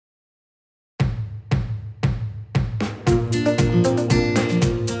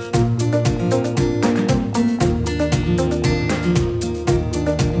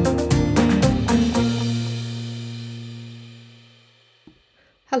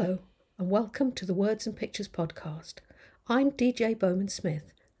Hello, and welcome to the Words and Pictures podcast. I'm DJ Bowman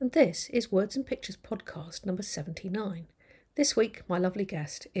Smith, and this is Words and Pictures podcast number 79. This week, my lovely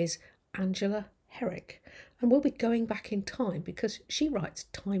guest is Angela Herrick, and we'll be going back in time because she writes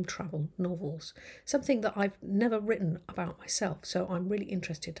time travel novels, something that I've never written about myself, so I'm really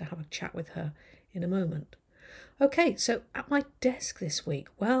interested to have a chat with her in a moment. Okay, so at my desk this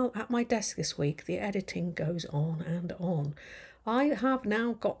week, the editing goes on and on. I have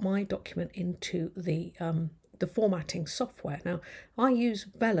now got my document into the formatting software. Now, I use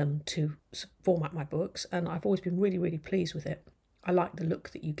Vellum to format my books, and I've always been really, really pleased with it. I like the look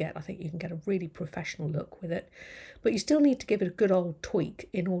that you get. I think you can get a really professional look with it, but you still need to give it a good old tweak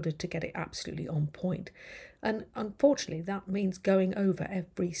in order to get it absolutely on point. And unfortunately, that means going over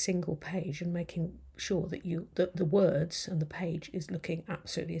every single page and making sure that the words and the page is looking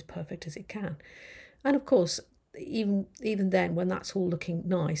absolutely as perfect as it can. And of course, even then, when that's all looking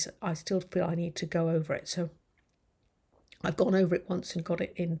nice, I still feel I need to go over it. So I've gone over it once and got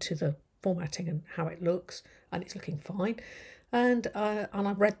it into the formatting and how it looks, and it's looking fine. And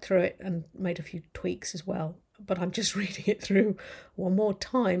I've read through it and made a few tweaks as well. But I'm just reading it through one more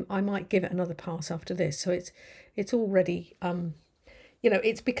time. I might give it another pass after this. So it's already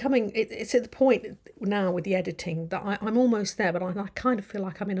it's becoming it's at the point now with the editing that I'm almost there, but I kind of feel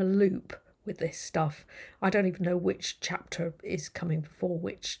like I'm in a loop with this stuff. I don't even know which chapter is coming before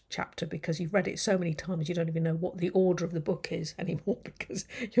which chapter, because you've read it so many times you don't even know what the order of the book is anymore because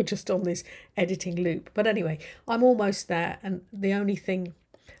you're just on this editing loop. But anyway, I'm almost there, and the only thing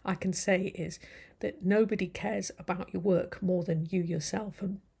I can say is that nobody cares about your work more than you yourself,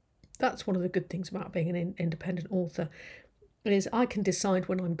 and that's one of the good things about being an independent author, is I can decide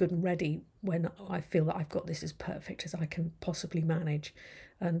when I'm good and ready, when I feel that I've got this as perfect as I can possibly manage,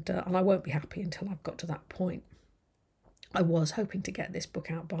 and I won't be happy until I've got to that point. I was hoping to get this book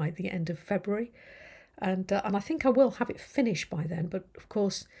out by the end of February, and I think I will have it finished by then, but of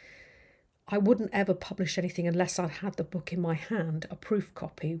course I wouldn't ever publish anything unless I'd had the book in my hand, a proof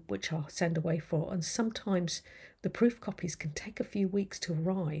copy, which I'll send away for, and sometimes the proof copies can take a few weeks to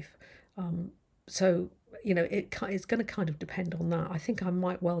arrive. So it's going to kind of depend on that. I think I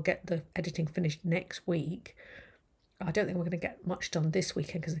might well get the editing finished next week. I don't think we're going to get much done this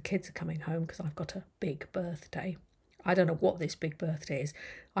weekend because the kids are coming home, because I've got a big birthday. I don't know what this big birthday is.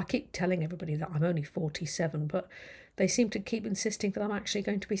 I keep telling everybody that I'm only 47, but they seem to keep insisting that I'm actually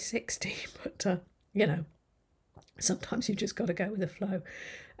going to be 60. But, sometimes you just got to go with the flow.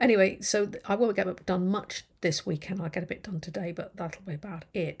 Anyway, so I won't get done much this weekend. I'll get a bit done today, but that'll be about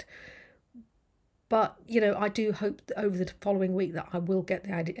it. But, I do hope that over the following week that I will get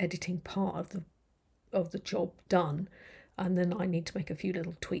the editing part of the job done. And then I need to make a few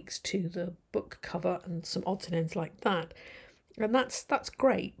little tweaks to the book cover and some odds and ends like that. And that's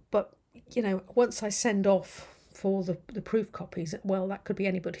great. But, once I send off for the proof copies, well, that could be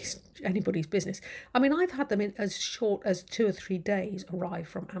anybody's business. I mean, I've had them in as short as 2 or 3 days arrive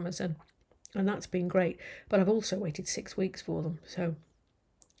from Amazon, and that's been great. But I've also waited 6 weeks for them. So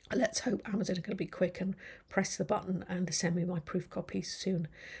let's hope Amazon are going to be quick and press the button and send me my proof copies soon.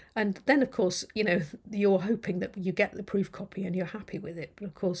 And then, of course, you're hoping that you get the proof copy and you're happy with it. But,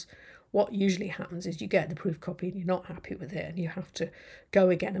 of course, what usually happens is you get the proof copy and you're not happy with it, and you have to go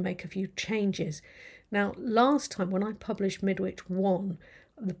again and make a few changes. Now, last time when I published Midwich 1,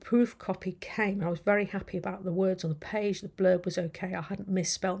 the proof copy came. I was very happy about the words on the page. The blurb was okay. I hadn't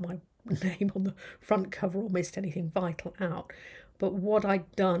misspelled my name on the front cover or missed anything vital out. But what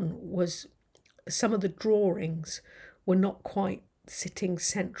I'd done was some of the drawings were not quite sitting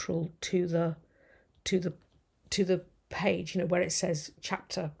central to the page, where it says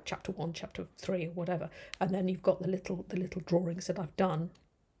chapter 1, chapter 3, or whatever, and then you've got the little drawings that I've done,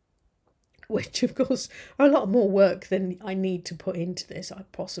 which of course are a lot more work than I need to put into this,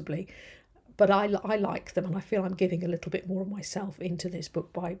 but I like them, and I feel I'm giving a little bit more of myself into this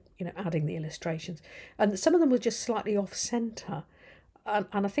book by adding the illustrations. And some of them were just slightly off centre, and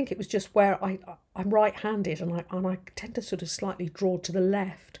I think it was just where I'm right-handed, and I tend to sort of slightly draw to the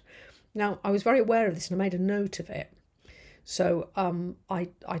left. Now, I was very aware of this and I made a note of it. So I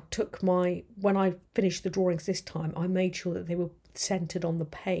took when I finished the drawings this time, I made sure that they were centred on the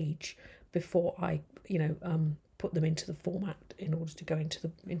page before I put them into the format in order to go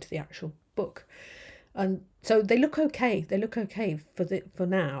into the actual book. And so they look okay. They look okay for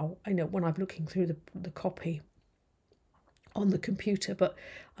now. I know when I'm looking through the copy on the computer, but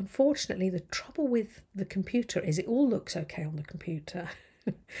unfortunately the trouble with the computer is it all looks okay on the computer.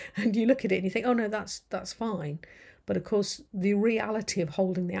 And you look at it and you think, oh no, that's fine. But of course the reality of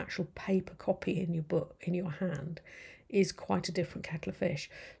holding the actual paper copy in your book in your hand is quite a different kettle of fish.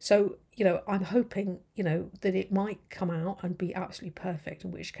 So, I'm hoping, that it might come out and be absolutely perfect,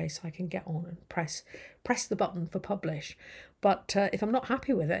 in which case I can get on and press the button for publish. But if I'm not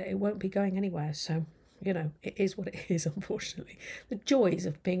happy with it, it won't be going anywhere. So, it is what it is, unfortunately. The joys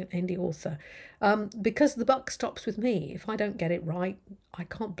of being an indie author. Because the buck stops with me. If I don't get it right, I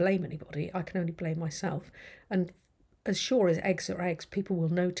can't blame anybody. I can only blame myself. And as sure as eggs are eggs, people will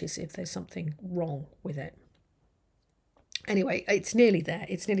notice if there's something wrong with it. Anyway, it's nearly there.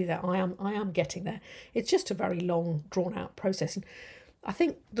 It's nearly there. I am getting there. It's just a very long, drawn out process. And I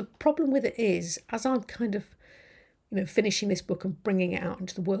think the problem with it is, as I'm kind of, finishing this book and bringing it out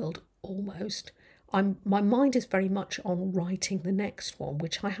into the world almost, my mind is very much on writing the next one,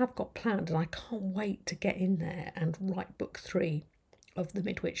 which I have got planned, and I can't wait to get in there and write book 3 of the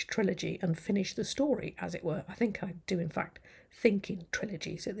Midwich trilogy and finish the story, as it were. I think I do, in fact, think in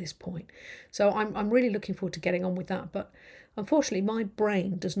trilogies at this point. So I'm really looking forward to getting on with that. But unfortunately, my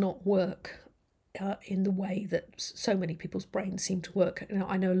brain does not work in the way that so many people's brains seem to work.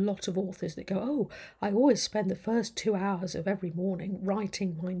 I know a lot of authors that go, oh, I always spend the first 2 hours of every morning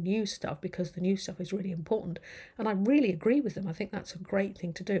writing my new stuff because the new stuff is really important. And I really agree with them. I think that's a great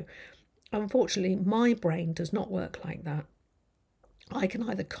thing to do. Unfortunately, my brain does not work like that. I can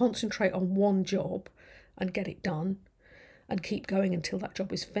either concentrate on one job and get it done and keep going until that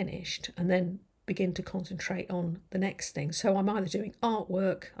job is finished, and then begin to concentrate on the next thing. So I'm either doing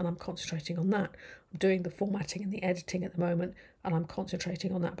artwork and I'm concentrating on that. I'm doing the formatting and the editing at the moment and I'm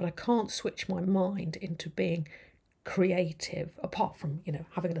concentrating on that. But I can't switch my mind into being creative, apart from,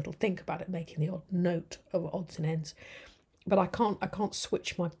 having a little think about it, making the odd note of odds and ends. But I can't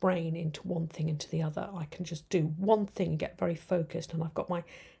switch my brain into one thing into the other. I can just do one thing and get very focused, and I've got my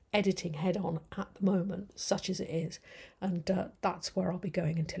editing head on at the moment, such as it is, and that's where I'll be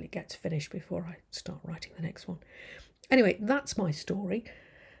going until it gets finished before I start writing the next one. Anyway, that's my story,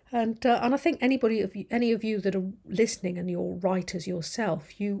 and I think any of you that are listening and you're writers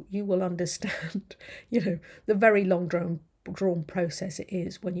yourself, you will understand, the very long drawn process it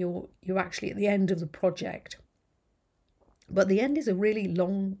is when you're actually at the end of the project. But the end is a really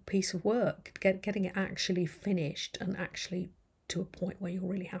long piece of work. Getting it actually finished and actually to a point where you're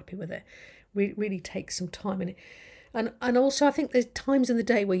really happy with it really takes some time. And also I think there's times in the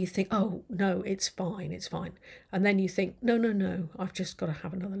day where you think, oh no, it's fine. And then you think, no, I've just got to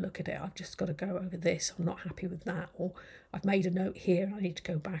have another look at it. I've just got to go over this. I'm not happy with that. Or I've made a note here and I need to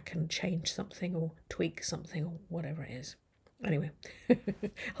go back and change something or tweak something or whatever it is. Anyway,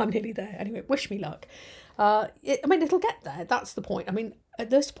 I'm nearly there. Anyway, wish me luck. It'll get there. That's the point. At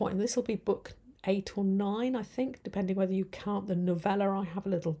this point, this will be book 8 or 9, I think, depending whether you count the novella. I have a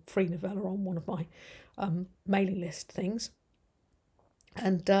little free novella on one of my mailing list things.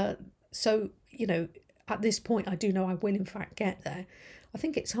 And so, at this point, I do know I will, in fact, get there. I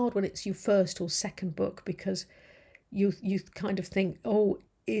think it's hard when it's your first or second book because you kind of think, oh,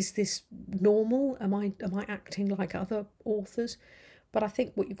 is this normal? Am I acting like other authors? But I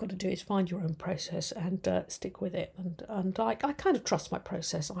think what you've got to do is find your own process and stick with it. And I kind of trust my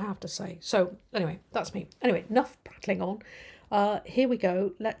process, I have to say. So anyway, that's me. Anyway, enough prattling on. Here we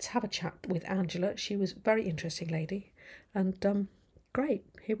go. Let's have a chat with Angela. She was a very interesting lady. And great,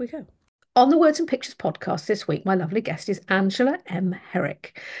 here we go. On the Words and Pictures podcast this week, my lovely guest is Angela M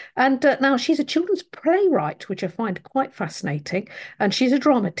Herrick. And now she's a children's playwright, which I find quite fascinating, and she's a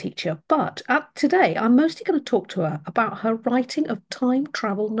drama teacher. But today, I'm mostly going to talk to her about her writing of time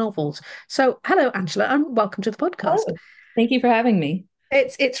travel novels. So hello, Angela, and welcome to the podcast. Oh, thank you for having me.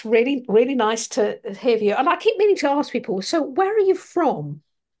 It's really, really nice to hear you. And I keep meaning to ask people, so where are you from?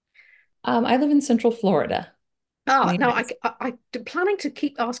 I live in Central Florida. Now I'm planning to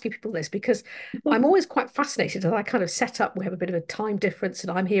keep asking people this because I'm always quite fascinated as I kind of set up. We have a bit of a time difference,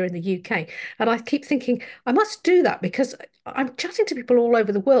 and I'm here in the UK, and I keep thinking I must do that because I'm chatting to people all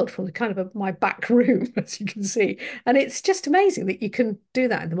over the world from the kind of my back room, as you can see, and it's just amazing that you can do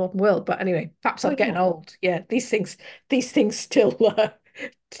that in the modern world. But anyway, perhaps I'm Oh getting yeah. old. Yeah, these things still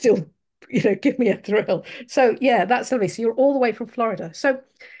give me a thrill. So yeah, that's lovely. So you're all the way from Florida. So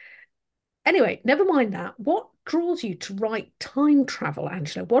anyway, never mind that. What draws you to write time travel,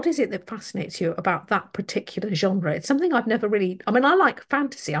 Angela? What is it that fascinates you about that particular genre? It's something I've never really, I like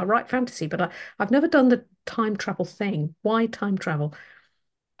fantasy, I write fantasy, but I've never done the time travel thing. Why time travel?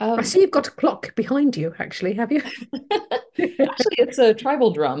 I Um, see you've got a clock behind you, actually, have you? Actually, it's a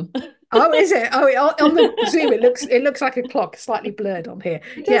tribal drum. Oh, is it? Oh, on the Zoom, it looks like a clock, slightly blurred on here.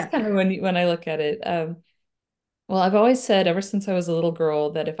 It does Yeah. kind of when I look at it. Well, I've always said ever since I was a little girl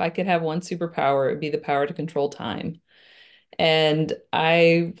that if I could have one superpower, it would be the power to control time. And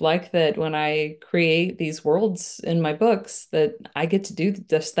I like that when I create these worlds in my books that I get to do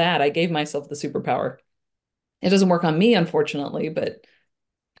just that. I gave myself the superpower. It doesn't work on me, unfortunately, but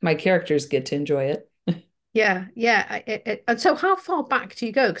my characters get to enjoy it. Yeah, yeah. And so, how far back do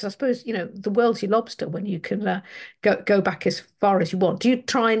you go? Because I suppose the world's your lobster when you can go back as far as you want. Do you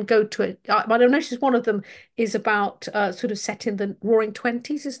try and go to it? I noticed one of them is about sort of set in the Roaring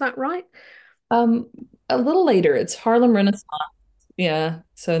Twenties. Is that right? Um, a little later, it's Harlem Renaissance. Yeah.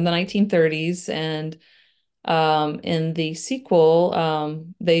 So in the 1930s, and in the sequel,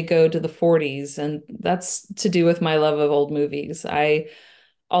 they go to the 40s, and that's to do with my love of old movies. I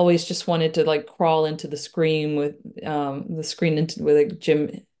always just wanted to like crawl into the screen into with like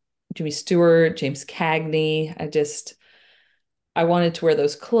Jimmy Stewart, James Cagney. I wanted to wear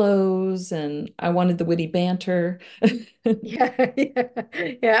those clothes, and I wanted the witty banter. Yeah, yeah,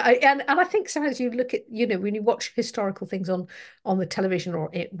 yeah. And I think sometimes you look at, when you watch historical things on the television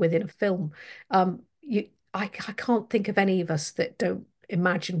or within a film, you I can't think of any of us that don't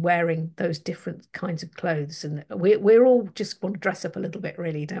imagine wearing those different kinds of clothes, and we're all just want to dress up a little bit,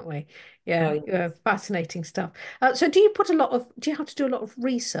 really, don't we? Oh, Yeah, yeah. yeah, fascinating stuff. So do you have to do a lot of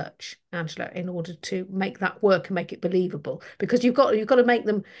research, Angela, in order to make that work and make it believable? Because you've got to make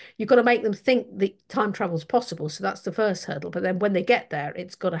them think that time travel is possible. So that's the first hurdle. But then when they get there,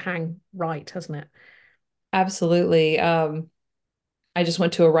 it's got to hang right, hasn't it? Absolutely. I just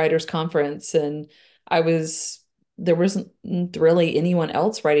went to a writers' conference, and I was there wasn't really anyone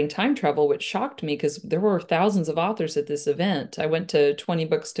else writing time travel, which shocked me because there were thousands of authors at this event. I went to 20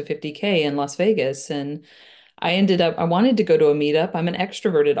 books to 50K in Las Vegas, and I wanted to go to a meetup. I'm an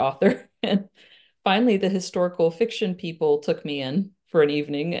extroverted author. And finally, the historical fiction people took me in for an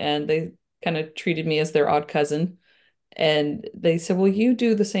evening, and they kind of treated me as their odd cousin. And they said, "Well, you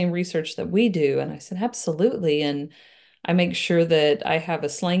do the same research that we do." And I said, "Absolutely." And I make sure that I have a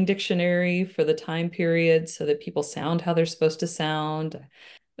slang dictionary for the time period so that people sound how they're supposed to sound.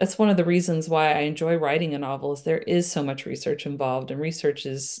 That's one of the reasons why I enjoy writing a novel is there is so much research involved, and research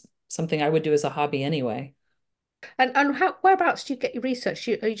is something I would do as a hobby anyway. And whereabouts do you get your research?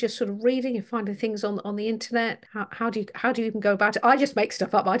 Are you just sort of reading and finding things on the internet? How do you even go about it? I just make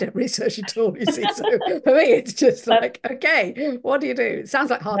stuff up. I don't research at all, you see. So for me, it's just That, like, okay, what do you do? It sounds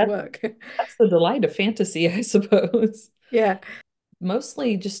like hard that, work. that's the delight of fantasy, I suppose. Yeah.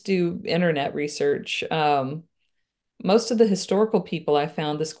 Mostly just do internet research. Most of the historical people I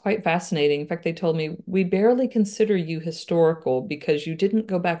found this quite fascinating. In fact, they told me, we barely consider you historical because you didn't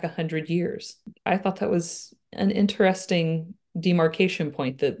go back 100 years. I thought that was an interesting demarcation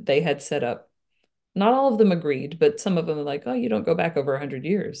point that they had set up. Not all of them agreed, but some of them are like, oh, you don't go back over 100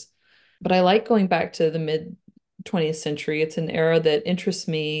 years. But I like going back to the mid 20th century. It's an era that interests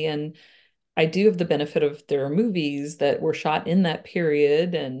me, and I do have the benefit of there are movies that were shot in that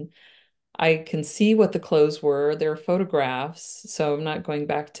period, and I can see what the clothes were. There are photographs, so I'm not going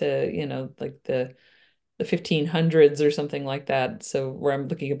back to, like the 1500s or something like that. So where I'm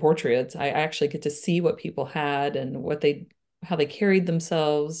looking at portraits, I actually get to see what people had and how they carried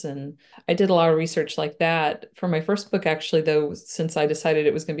themselves. And I did a lot of research like that. For my first book, actually, though, since I decided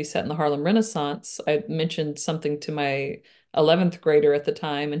it was going to be set in the Harlem Renaissance, I mentioned something to my 11th grader at the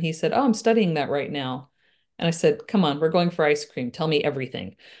time, and he said, "Oh, I'm studying that right now." And I said, "Come on, we're going for ice cream. Tell me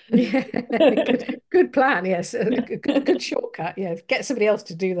everything." Yeah, good plan. Yes, good shortcut. Yeah, get somebody else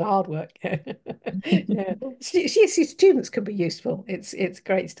to do the hard work. Yeah, yeah. Students can be useful. It's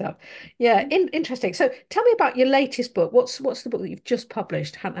great stuff. Yeah, interesting. So, tell me about your latest book. What's the book that you've just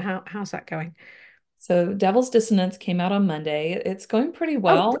published? How's that going? So Devil's Dissonance came out on Monday. It's going pretty Oh,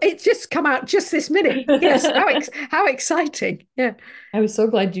 well. it's just come out just this minute. Yes, how exciting. Yeah. I was so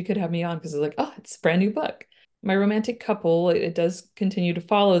glad you could have me on because it's like, oh, it's a brand new book. My romantic couple, it does continue to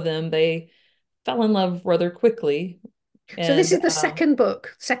follow them. They fell in love rather quickly. So this And is the second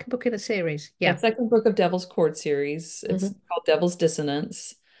book in a series. yeah, Yeah. second book of Devil's Chord series. It's Hmm. called Devil's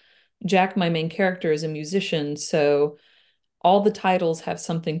Dissonance. Jack, my main character, is a musician, so all the titles have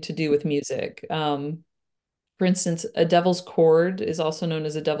something to do with music. For instance, a devil's chord is also known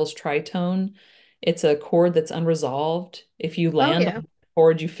as a devil's tritone. It's a chord that's unresolved. If you Oh land yeah. on a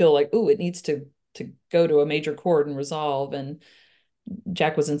chord, you feel like, oh, it needs to go to a major chord and resolve. And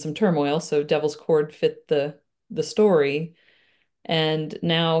Jack was in some turmoil, so devil's chord fit the story. And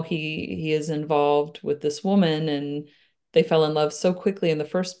now he is involved with this woman, and they fell in love so quickly in the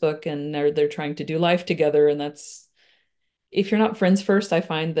first book, and they're trying to do life together. And that's if you're not friends first, I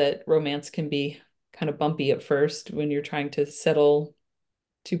find that romance can be kind of bumpy at first when you're trying to settle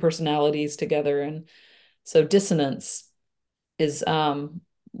two personalities together. And so dissonance is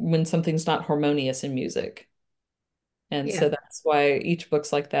when something's not harmonious in music. And Yeah. so that's why each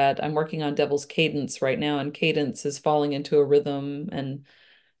book's like that. I'm working on Devil's Cadence right now, and Cadence is falling into a rhythm and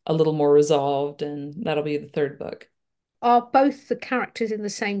a little more resolved, and that'll be the third book. Are both the characters in the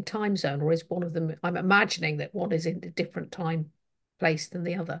same time zone, or is one of them? I'm imagining that one is in a different time place than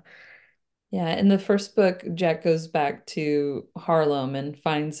the other. Yeah, in the first book, Jack goes back to Harlem and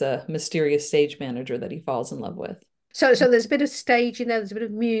finds a mysterious stage manager that he falls in love with. So there's a bit of stage, there's a bit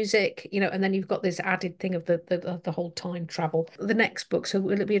of music, and then you've got this added thing of the whole time travel. The next book, so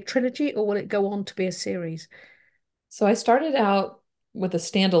will it be a trilogy or will it go on to be a series? So I started out with a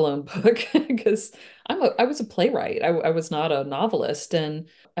standalone book because I was a playwright. I was not a novelist, and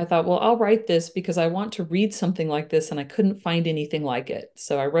I thought, well, I'll write this because I want to read something like this, and I couldn't find anything like it.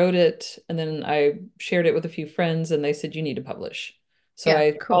 So I wrote it, and then I shared it with a few friends, and they said you need to publish. So Yeah,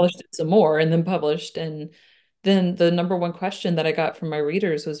 I cool. polished it some more, and then published. And then the number one question that I got from my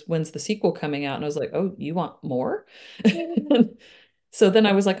readers was, "When's the sequel coming out?" And I was like, "Oh, you want more?" So then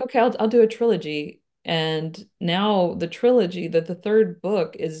I was like, okay, I'll do a trilogy. And now the trilogy, that the third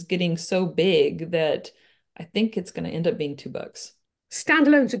book is getting so big that I think it's going to end up being two books.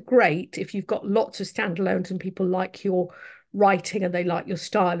 Standalones are great if you've got lots of standalones and people like your writing and they like your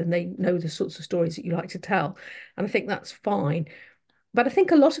style and they know the sorts of stories that you like to tell. And I think that's fine. But I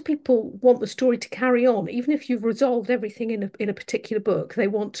think a lot of people want the story to carry on, even if you've resolved everything in a particular book. They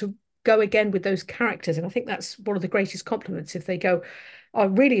want to go again with those characters, and I think that's one of the greatest compliments. If they go, "I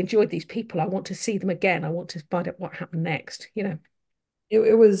really enjoyed these people. I want to see them again. I want to find out what happened next."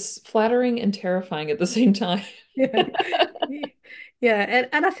 It was flattering and terrifying at the same time. Yeah, yeah,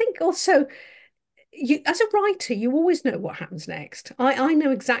 and I think also you, as a writer, you always know what happens next. I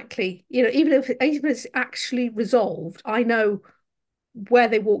know exactly, even if it's actually resolved, I know where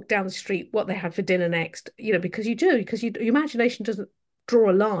they walked down the street, what they had for dinner next, because you do, because your imagination doesn't draw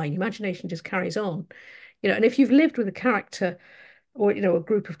a line, imagination just carries on, and if you've lived with a character or, a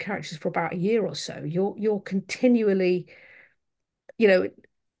group of characters for about a year or so, you're continually, you know,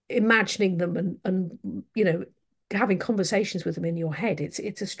 imagining them and having conversations with them in your head.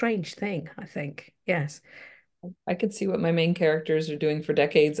 It's a strange thing, I think. Yes. I could see what my main characters are doing for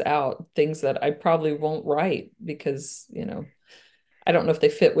decades out, things that I probably won't write because, I don't know if they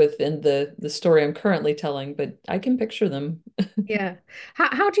fit within the story I'm currently telling, but I can picture them. Yeah.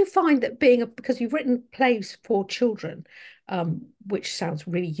 How do you find that because you've written plays for children, which sounds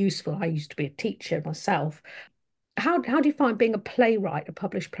really useful. I used to be a teacher myself. How do you find being a playwright, a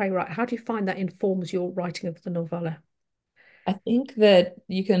published playwright? How do you find that informs your writing of the novella? I think that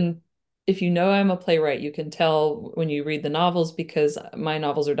you can, if you know I'm a playwright, you can tell when you read the novels because my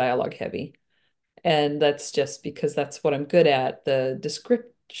novels are dialogue heavy. And that's just because that's what I'm good at. The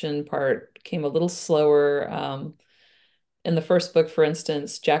description part came a little slower. In the first book, for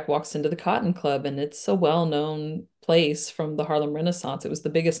instance, Jack walks into the Cotton Club, and it's a well-known place from the Harlem Renaissance. It was the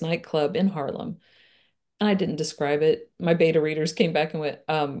biggest nightclub in Harlem. And I didn't describe it. My beta readers came back and went,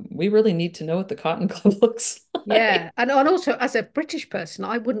 we really need to know what the Cotton Club looks like. Yeah, and also as a British person,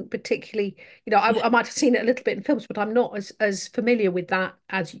 I wouldn't particularly, I might have seen it a little bit in films, but I'm not as familiar with that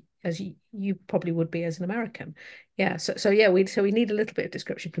as you probably would be as an American. Yeah, so yeah, we need a little bit of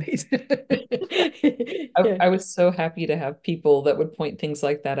description, please. Yeah, I was so happy to have people that would point things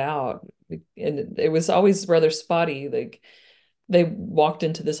like that out. And it was always rather spotty. Like they walked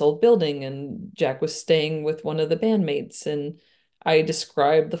into this old building and Jack was staying with one of the bandmates, and I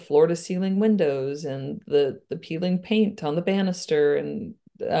described the floor to ceiling windows and the peeling paint on the banister, and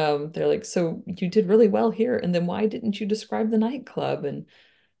they're like, so you did really well here, and then why didn't you describe the nightclub? And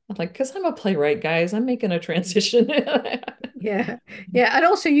I'm like, because I'm a playwright, guys, I'm making a transition. yeah, yeah, and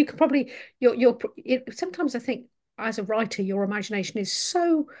also you can probably sometimes I think as a writer, your imagination is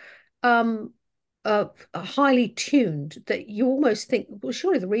so um highly tuned that you almost think, well,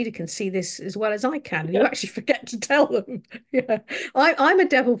 surely the reader can see this as well as I can, and you Yeah. actually forget to tell them. Yeah, I'm a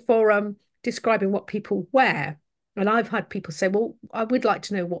devil for describing what people wear, and I've had people say, well, I would like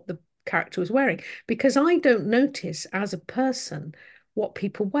to know what the character was wearing because I don't notice as a person what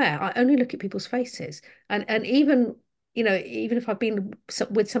people wear. I only look at people's faces, and even even if I've been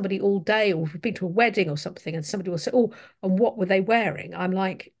with somebody all day or we've been to a wedding or something, and somebody will say, "Oh, and what were they wearing?" I'm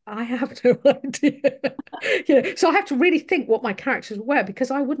like, I have no idea. So I have to really think what my characters wear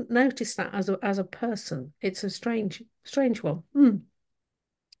because I wouldn't notice that as a person. It's a strange one.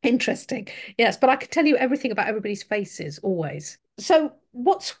 Interesting. Yes, but I could tell you everything about everybody's faces always. So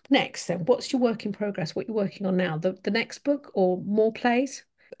what's next then? What's your work in progress? What you're working on now? The next book or more plays?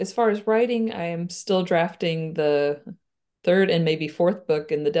 As far as writing, I am still drafting the third and maybe fourth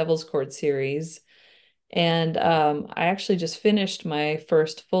book in the Devil's Court series. And I actually just finished my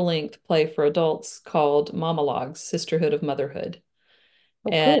first full-length play for adults called Monologues, Sisterhood of Motherhood.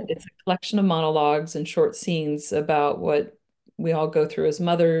 Oh, And cool. it's a collection of monologues and short scenes about what we all go through as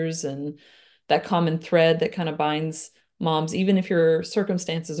mothers and that common thread that kind of binds moms, even if your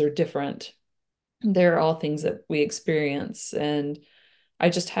circumstances are different. They're all things that we experience. And I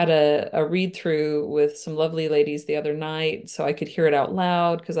just had a read through with some lovely ladies the other night so I could hear it out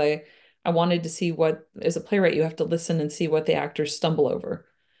loud because I wanted to see what, as a playwright, you have to listen and see what the actors stumble over.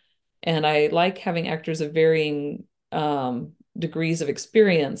 And I like having actors of varying degrees of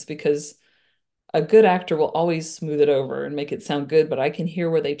experience because a good actor will always smooth it over and make it sound good, but I can hear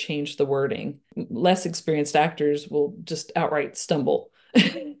where they change the wording. Less experienced actors will just outright stumble.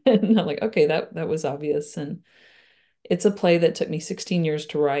 And I'm like, okay, that was obvious. And it's a play that took me 16 years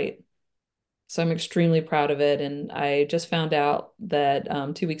to write. So I'm extremely proud of it. And I just found out that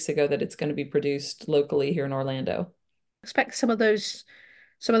 2 weeks ago that it's going to be produced locally here in Orlando. I expect some of those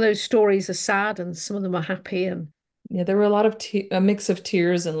stories are sad and some of them are happy and Yeah, there were a lot of a mix of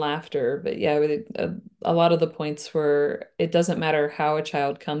tears and laughter, but yeah, a lot of the points where it doesn't matter how a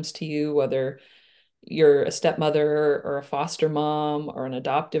child comes to you, whether you're a stepmother or a foster mom or an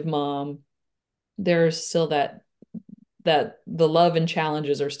adoptive mom, there's still that the love and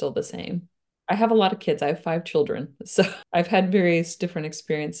challenges are still the same. I have a lot of kids. I have 5 children, so I've had various different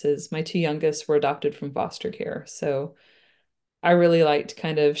experiences. My two youngest were adopted from foster care, so I really liked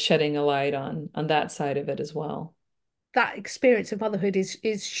kind of shedding a light on that side of it as well. that experience of motherhood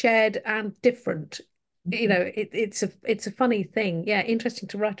is shared and different. You Mhm. know, it's a funny thing. Yeah, interesting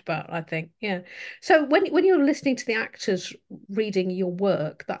to write about, I think. Yeah. So when you're listening to the actors reading your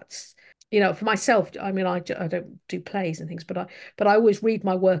work, that's for myself, I mean, I don't do plays and things, but I always read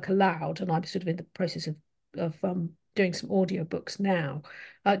my work aloud, and I'm sort of in the process of doing some audiobooks now.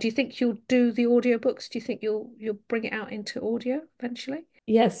 Do you think you'll do the audiobooks? Do you think you'll bring it out into audio eventually?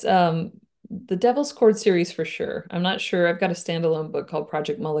 Yes, the Devil's Cord series for sure. I'm not sure. I've got a standalone book called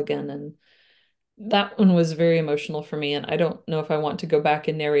Project Mulligan, and that one was very emotional for me. And I don't know if I want to go back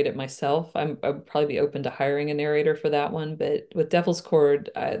and narrate it myself. I would probably be open to hiring a narrator for that one. But with Devil's Cord,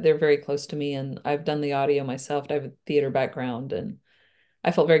 they're very close to me, and I've done the audio myself. I have a theater background, and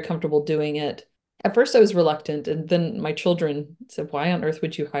I felt very comfortable doing it. At first, I was reluctant, and then my children said, "Why on earth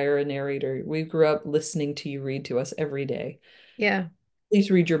would you hire a narrator? We grew up listening to you read to us every day. Yeah,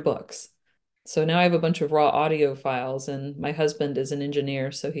 Please read your books." So now I have a bunch of raw audio files, and my husband is an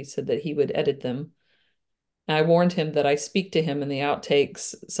engineer, so he said that he would edit them. And I warned him that I speak to him in the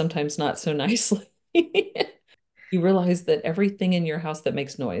outtakes, sometimes not so nicely. You realize that everything in your house that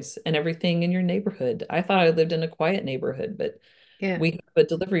makes noise and everything in your neighborhood. I thought I lived in a quiet neighborhood, but yeah. we have a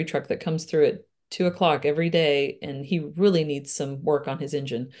delivery truck that comes through at 2 o'clock every day, and he really needs some work on his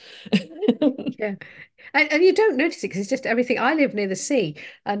engine. Yeah, and you don't notice it because it's just everything. I live near the sea,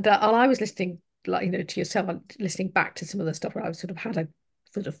 and I was listening, like to yourself, listening back to some of the stuff where I sort of had a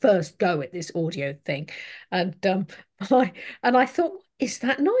sort of first go at this audio thing, and I and I thought, is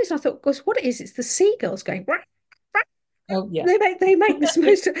that noise? And I thought, gosh, what it is? It's the seagulls going. "Rah, rah." Oh, yeah. They make this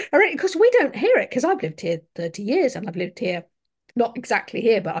most because we don't hear it because I've lived here 30 years and I've lived here not exactly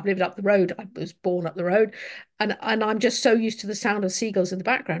here, but I've lived up the road. I was born up the road, and I'm just so used to the sound of seagulls in the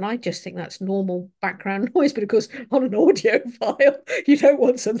background. I just think that's normal background noise. But of course, on an audio file, you don't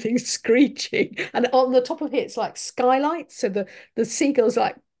want something screeching. And on the top of it, it's like skylights, so the seagulls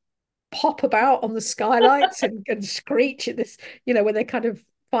like pop about on the skylights and screech at this, when they're kind of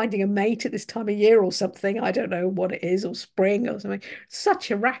finding a mate at this time of year or something. I don't know what it is, or spring or something.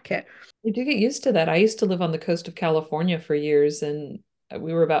 Such a racket. You do get used to that. I used to live on the coast of California for years, and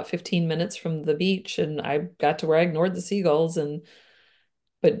we were about 15 minutes from the beach, and I got to where I ignored the seagulls. And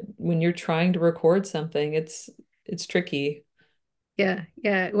but when you're trying to record something, it's tricky. Yeah,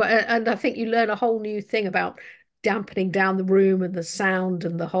 yeah. Well, and I think you learn a whole new thing about dampening down the room and the sound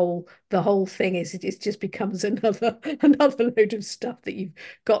and the whole thing is it just becomes another load of stuff that you've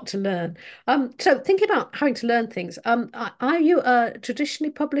got to learn. So thinking about having to learn things, are you a traditionally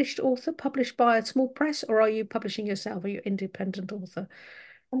published author, published by a small press, or are you publishing yourself? Are you independent author?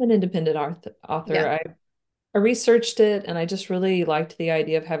 I'm an independent author. Yeah, I researched it, and I just really liked the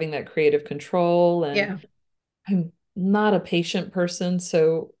idea of having that creative control. And yeah. I'm not a patient person,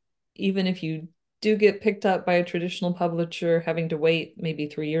 so even if you do get picked up by a traditional publisher, having to wait maybe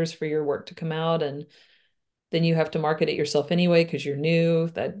 3 years for your work to come out, and then you have to market it yourself anyway because you're new,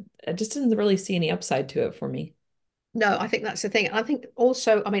 that I just didn't really see any upside to it for me. No, I think that's the thing. I think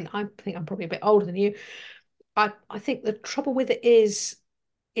also, I mean, I think I'm probably a bit older than you. I think the trouble with it is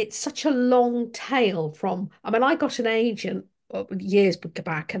it's such a long tail from, I mean, I got an agent years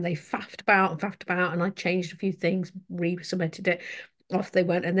back, and they faffed about, and I changed a few things, resubmitted it, off they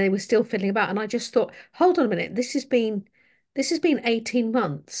went, and they were still fiddling about. And I just thought, hold on a minute, this has been 18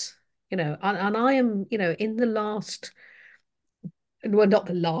 months, and I am, in the last, well, not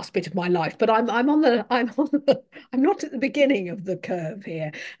the last bit of my life, but I'm not at the beginning of the curve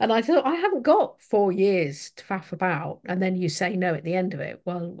here. And I thought I haven't got 4 years to faff about, and then you say no at the end of it.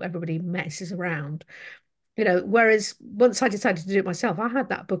 Well, everybody messes around. Whereas once I decided to do it myself, I had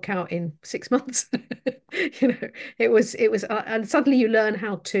that book out in 6 months. You know, and suddenly you learn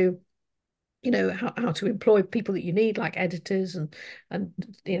how to, how to employ people that you need, like editors and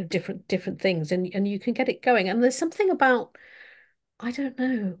different things, and you can get it going. And there's something about, I don't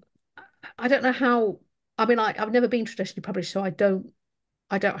know, I don't know how. I mean, I've never been traditionally published, so I don't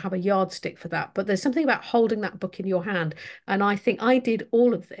have a yardstick for that. But there's something about holding that book in your hand, and I think I did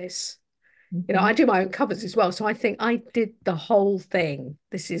all of this. Mhm. I do my own covers as well. So I think I did the whole thing.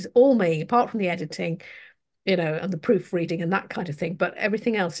 This is all me, apart from the editing, and the proofreading and that kind of thing. But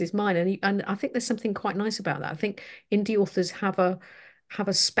everything else is mine. And I think there's something quite nice about that. I think indie authors have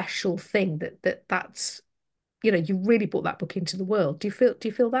a special thing that's, you really brought that book into the world. Do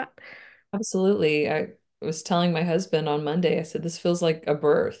you feel that? Absolutely. I was telling my husband on Monday, I said, this feels like a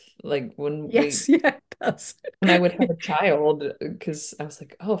birth. Like Yes, yeah, it does. when I would have a child, because I was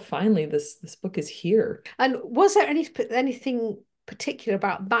like, oh, finally, this book is here. And was there anything particular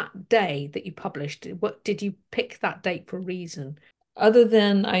about that day that you published? What did you pick that date for a reason? Other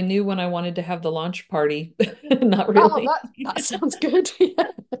than I knew when I wanted to have the launch party. Not Oh, really. that sounds good.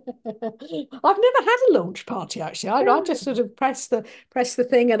 Yeah. I've never had a launch party actually. I just sort of press the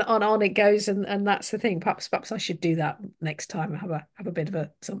thing and on it goes, and that's the thing. Perhaps I should do that next time. Have a bit of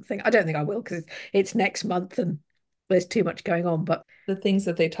a something. I don't think I will because it's next month and there's too much going on. But The things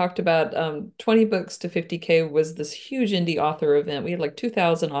that they talked about, 20 books to 50K was this huge indie author event. We had like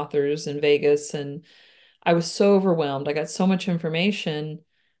 2,000 authors in Vegas, and I was so overwhelmed. I got so much information.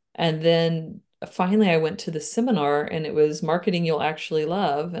 And then finally, I went to the seminar and it was marketing you'll actually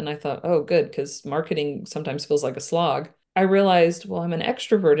love. And I thought, oh, good, because marketing sometimes feels like a slog. I realized, well, I'm an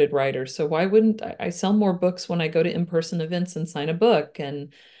extroverted writer, so why wouldn't I sell more books when I go to in-person events and sign a book?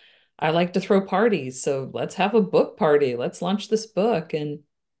 And I like to throw parties, so let's have a book party. Let's launch this book. And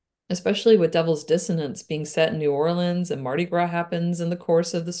especially with Devil's Dissonance being set in New Orleans and Mardi Gras happens in the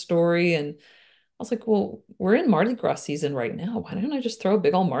course of the story. And I was like, well, we're in Mardi Gras season right now. Why don't I just throw a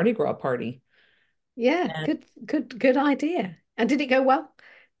big old Mardi Gras party? yeah, And good idea. And did it go well?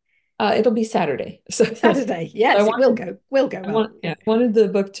 it'll be Saturday. So Saturday. I Yes, it will wanted go. Will go well. yeah, Yeah. I wanted the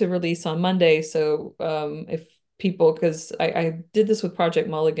book to release on Monday. So if people, because I did this with Project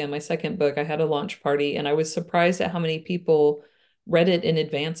Mulligan, my second book, I had a launch party and I was surprised at how many people read it in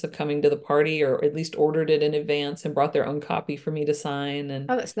advance of coming to the party, or at least ordered it in advance and brought their own copy for me to sign. And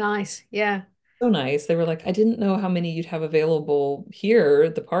Oh, that's nice. Yeah. so nice. They were like, I didn't know how many you'd have available here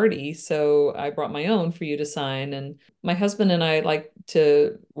at the party, so I brought my own for you to sign. And my husband and I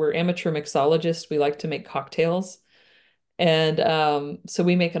we're amateur mixologists. We like to make cocktails. And so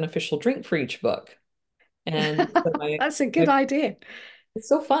we make an official drink for each book. And so That's a good my idea. it's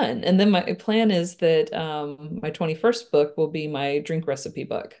so fun. And then my plan is that my 21st book will be my drink recipe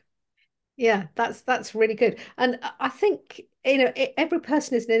book. Yeah, that's really good. And I think, every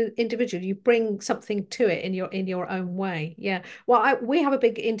person is an individual. You bring something to it in your own way. Yeah. Well, we have a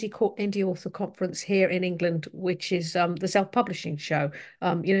big indie author conference here in England, which is the self-publishing show.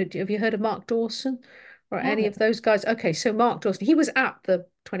 Have you heard of Mark Dawson or I any haven't. of those guys? Okay, so Mark Dawson, he was at the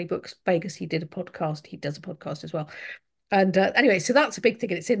 20 Books Vegas. He did a podcast. He does a podcast as well. And anyway, so that's a big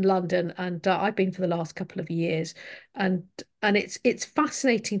thing, and it's in London, and I've been for the last couple of years, and it's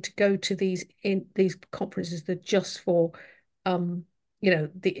fascinating to go to these conferences that are just for,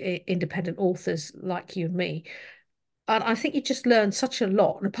 the independent authors like you and me, and I think you just learn such a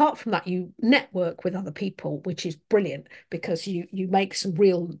lot. And apart from that, you network with other people, which is brilliant because you make some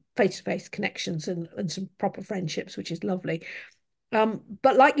real face-to-face connections and some proper friendships, which is lovely.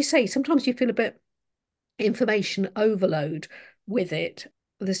 But like you say, sometimes you feel a bit information overload with it.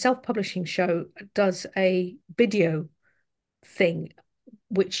 The self-publishing show does a video thing,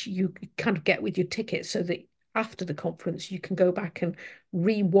 which you kind of get with your ticket, so that after the conference you can go back and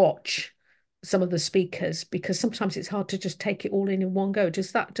re-watch some of the speakers, because sometimes it's hard to just take it all in one go.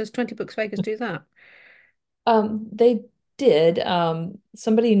 Does 20 Books Vegas do that? They did.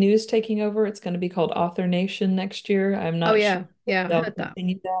 Somebody new's taking over. It's going to be called Author Nation next year. I'm Oh not sure yeah, if yeah, I they'll heard that.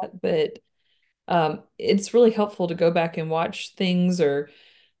 continue that, but it's really helpful to go back and watch things, or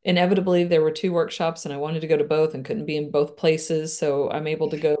inevitably there were two workshops and I wanted to go to both and couldn't be in both places. So I'm able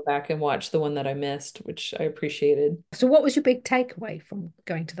to go back and watch the one that I missed, which I appreciated. So what was your big takeaway from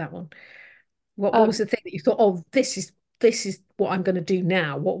going to that one? What was Um, the thing that you thought, oh, this is what I'm going to do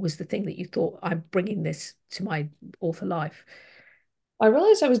now? What was the thing that you thought, I'm bringing this to my author life? I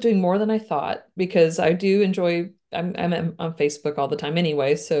realized I was doing more than I thought because I do enjoy, I'm on Facebook all the time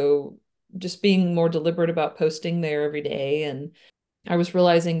anyway. So just being more deliberate about posting there every day. And I was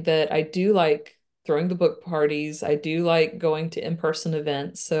realizing that I do like throwing the book parties. I do like going to in-person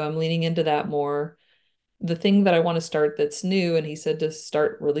events. So I'm leaning into that more. The thing that I want to start that's new, and he said to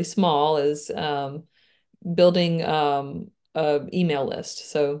start really small, is building a email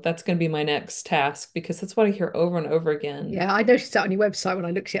list. So that's going to be my next task because that's what I hear over and over again. Yeah, I noticed that on your website when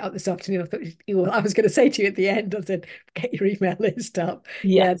I looked it up this afternoon. I thought I was going to say to you at the end, I said, get your email list up.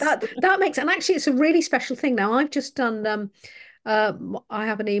 Yeah, Yes. that makes, and actually it's a really special thing. Now I've just done I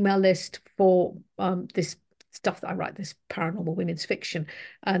have an email list for this stuff that I write, this paranormal women's fiction.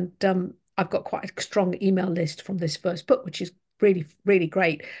 And I've got quite a strong email list from this first book, which is really, really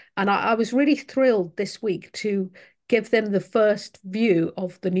great. And I was really thrilled this week to give them the first view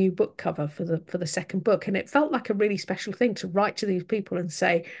of the new book cover for the second book. And it felt like a really special thing to write to these people and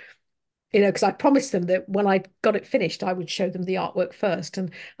say, because I promised them that when I got it finished, I would show them the artwork first.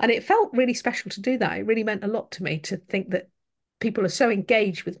 And it felt really special to do that. It really meant a lot to me to think that people are so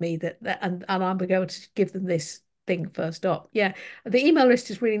engaged with me that and I'm going to give them this thing first up. Yeah. The email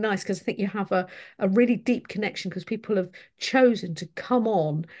list is really nice because I think you have a really deep connection because people have chosen to come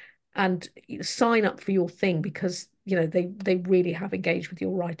on and sign up for your thing because they really have engaged with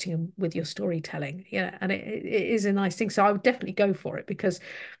your writing and with your storytelling. Yeah. And it is a nice thing. So I would definitely go for it because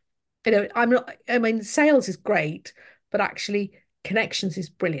I'm not, I mean, sales is great, but actually connections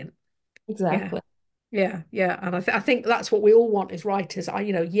is brilliant. Yeah. Exactly. Yeah. Yeah. And I think that's what we all want as writers.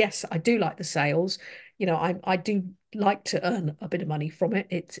 Yes, I do like the sales. I do like to earn a bit of money from it.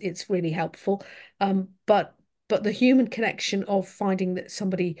 It's really helpful. But the human connection of finding that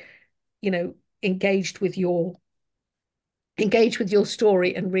somebody, you know, engaged with your engaged with your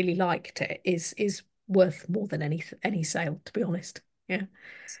story and really liked it is worth more than any sale, to be honest. Yeah.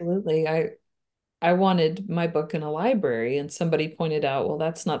 Absolutely. I wanted my book in a library and somebody pointed out, well,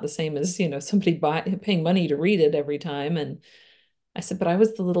 that's not the same as, somebody paying money to read it every time. And I said, but I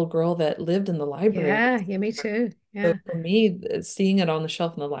was the little girl that lived in the library. Yeah, yeah, me too. So Yeah. for me, seeing it on the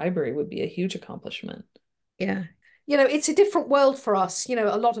shelf in the library would be a huge accomplishment. Yeah. It's a different world for us.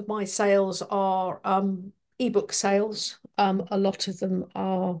 A lot of my sales are ebook sales. A lot of them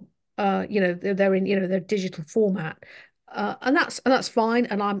are they're in, their digital format. And that's fine.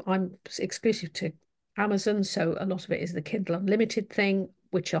 And I'm exclusive to Amazon, so a lot of it is the Kindle Unlimited thing,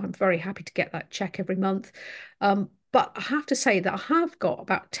 which I'm very happy to get that check every month. But I have to say that I have got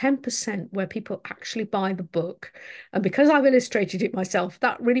about 10% where people actually buy the book. And because I've illustrated it myself,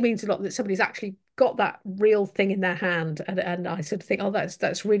 that really means a lot that somebody's actually got that real thing in their hand. And I sort of think, oh,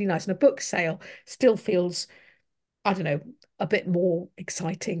 that's really nice. And a book sale still feels, I don't know, a bit more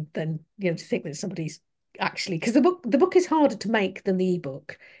exciting than, to think that somebody's actually, because the book is harder to make than the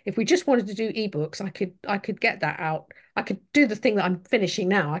ebook. If we just wanted to do ebooks, I could get that out. I could do the thing that I'm finishing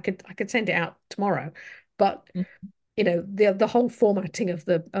now. I could send it out tomorrow. But the whole formatting of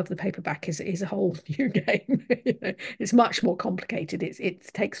the paperback is a whole new game. It's much more complicated.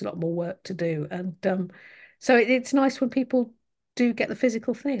 It takes a lot more work to do, and so it's nice when people do get the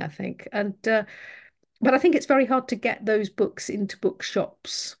physical thing, I think. And but I think it's very hard to get those books into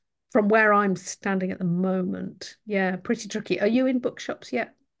bookshops from where I'm standing at the moment. Yeah, pretty tricky. Are you in bookshops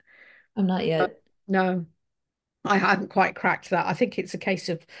yet? I'm not yet. No, I haven't quite cracked that. I think it's a case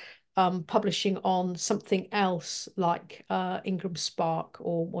of publishing on something else like Ingram Spark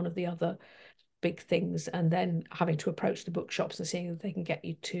or one of the other big things, and then having to approach the bookshops and seeing if they can get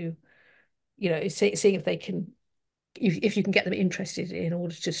you to, seeing if they can, if you can get them interested in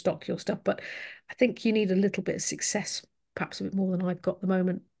order to stock your stuff. But I think you need a little bit of success, perhaps a bit more than I've got at the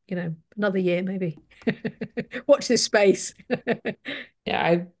moment. Another year maybe. Watch this space. Yeah,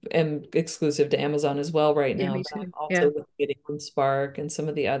 I am exclusive to Amazon as well right Yeah, now, me but I'm too. also Yeah. looking at Ingram Spark and some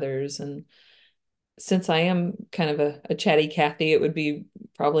of the others. And since I am kind of a chatty Cathy, it would be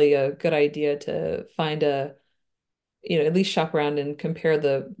probably a good idea to find at least shop around and compare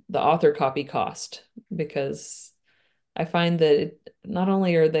the author copy cost because I find that not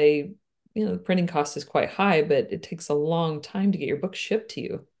only are they, the printing cost is quite high, but it takes a long time to get your book shipped to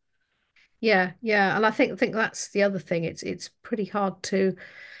you. Yeah, yeah, and I think that's the other thing. It's pretty hard to.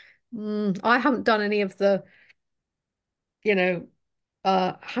 I haven't done any of the, you know.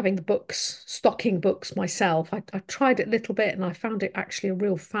 having the books, stocking books myself. I tried it a little bit and I found it actually a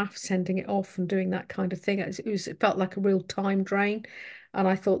real faff sending it off and doing that kind of thing. It felt like a real time drain, and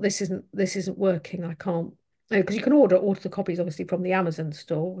I thought this isn't working. I can't, because you can order the copies obviously from the Amazon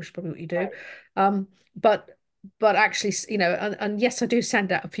store, which is probably what you do. Um, but actually, and yes, I do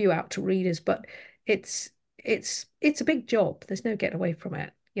send out a few out to readers, but it's it's a big job. There's no getting away from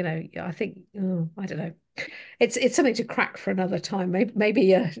it. I think, I don't know. It's something to crack for another time.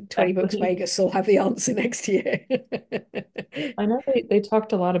 Maybe 20 Books Exactly. Vegas will have the answer next year. I know they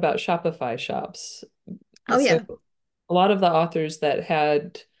talked a lot about Shopify shops. Oh So yeah, a lot of the authors that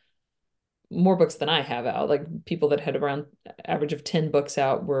had more books than I have out, like people that had around average of 10 books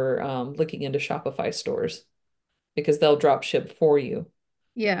out, were looking into Shopify stores because they'll drop ship for you.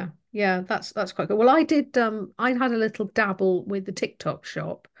 yeah, yeah. That's quite good. Well, I did. I had a little dabble with the TikTok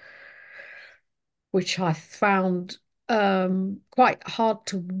shop, which I found quite hard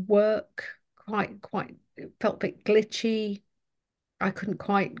to work. Quite. It felt a bit glitchy. I couldn't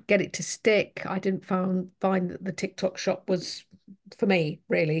quite get it to stick. I didn't find that the TikTok shop was for me,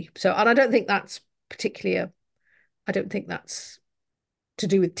 really. So, and I don't think that's particularly I don't think that's to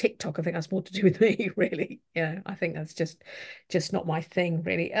do with TikTok. I think that's more to do with me, really. I think that's just not my thing,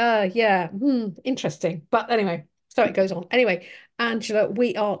 really. Yeah, interesting. But anyway, so it goes on. Anyway, Angela,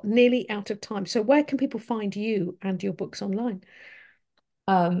 we are nearly out of time. So where can people find you and your books online?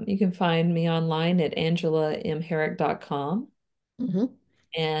 You can find me online at angelamherrick.com. Hmm.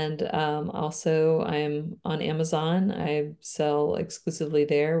 And also, I'm on Amazon. I sell exclusively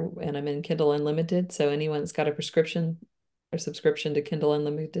there, and I'm in Kindle Unlimited. So anyone that's got a prescription or subscription to Kindle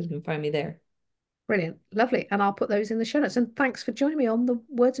Unlimited can find me there. Brilliant, lovely. And I'll put those in the show notes. And thanks for joining me on the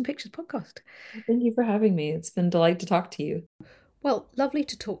Words and Pictures podcast. Thank you for having me. It's been a delight to talk to you. Well, lovely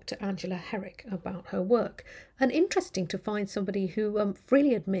to talk to Angela Herrick about her work, and interesting to find somebody who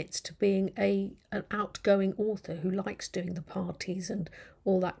freely admits to being an outgoing author who likes doing the parties and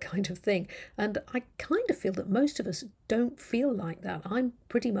all that kind of thing. And I kind of feel that most of us don't feel like that. I'm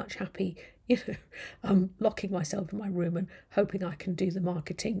pretty much happy, locking myself in my room and hoping I can do the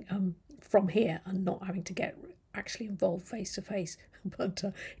marketing from here and not having to get actually involved face to face. But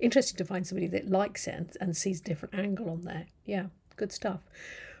interesting to find somebody that likes it and sees a different angle on there. Yeah. Good stuff.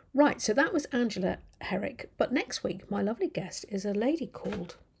 Right, so that was Angela Herrick. But next week, my lovely guest is a lady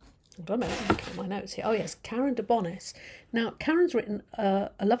called. Hold on a minute, I'm looking at my notes here. Oh, yes, Karen de Bonis. Now, Karen's written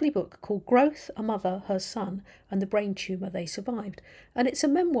a lovely book called Growth, a Mother, Her Son, and the Brain Tumour They Survived. And it's a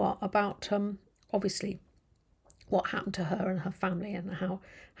memoir about, obviously, what happened to her and her family and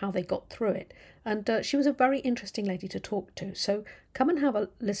how they got through it. And she was a very interesting lady to talk to. So come and have a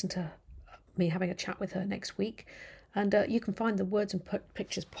listen to me having a chat with her next week. And you can find the Words and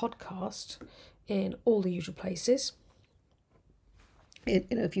Pictures podcast in all the usual places.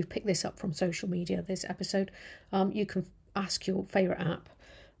 If you've picked this up from social media, this episode, you can ask your favourite app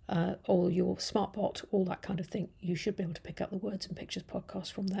or your smart bot, all that kind of thing. You should be able to pick up the Words and Pictures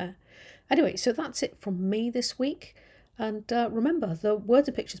podcast from there. Anyway, so that's it from me this week. And remember, the Words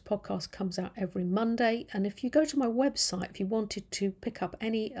and Pictures podcast comes out every Monday. And if you go to my website, if you wanted to pick up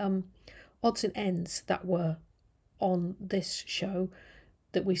any odds and ends that were on this show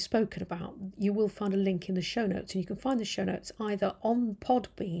that we've spoken about, you will find a link in the show notes. And you can find the show notes either on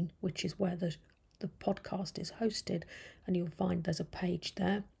Podbean, which is where the podcast is hosted, and you'll find there's a page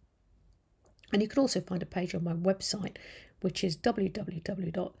there. And you can also find a page on my website, which is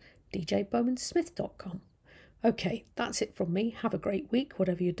www.djbowmansmith.com. Okay, that's it from me. Have a great week,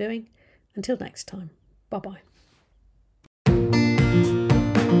 whatever you're doing. Until next time, bye bye.